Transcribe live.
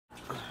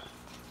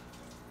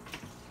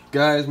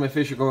Guys, my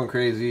fish are going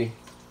crazy.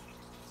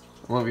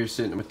 I'm over here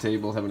sitting at my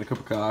table having a cup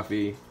of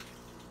coffee,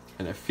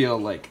 and I feel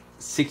like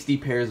 60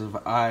 pairs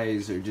of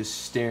eyes are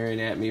just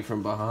staring at me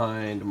from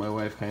behind. My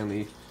wife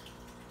kindly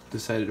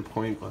decided to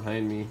point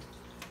behind me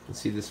and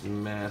see this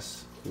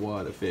mass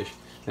wad of fish.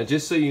 Now,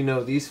 just so you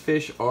know, these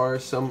fish are,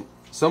 some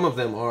of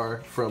them are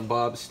from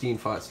Bob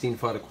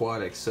Steenfot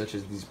Aquatics, such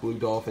as these blue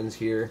dolphins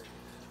here.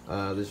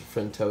 There's a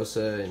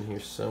Frontosa in here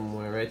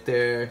somewhere, right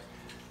there.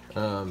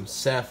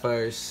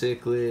 Sapphire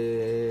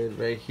cichlid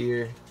right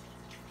here.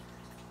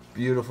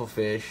 Beautiful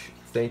fish.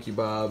 Thank you,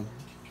 Bob.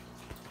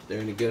 They're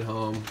in a good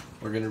home.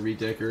 We're gonna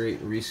redecorate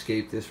and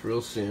rescape this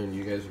real soon.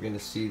 You guys are gonna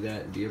see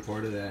that and be a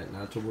part of that.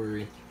 Not to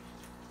worry.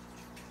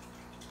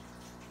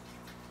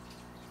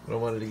 But I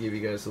wanted to give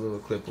you guys a little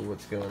clip of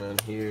what's going on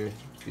here.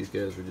 These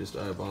guys were just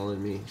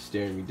eyeballing me,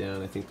 staring me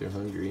down. I think they're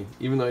hungry,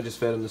 even though I just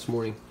fed them this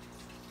morning.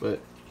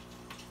 But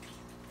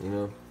you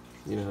know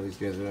how these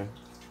guys are.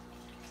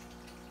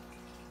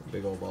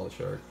 Big old ball of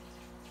shark.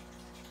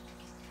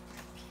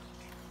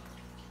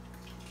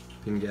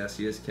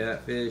 Pingasius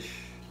catfish,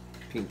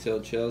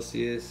 pink-tailed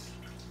chelseas.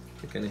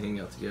 They kind of hang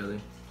out together.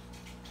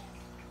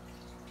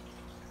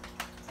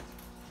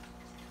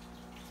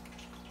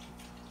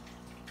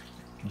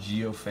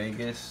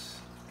 Geophagus,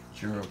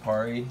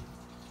 Jurapari.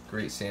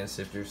 Great sand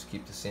sifters,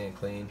 keep the sand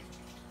clean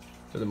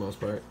for the most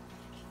part.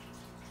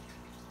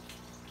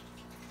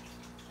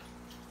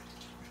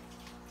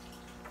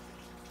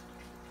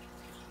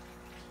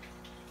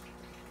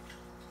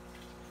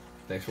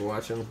 Thanks for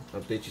watching.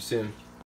 Update you soon.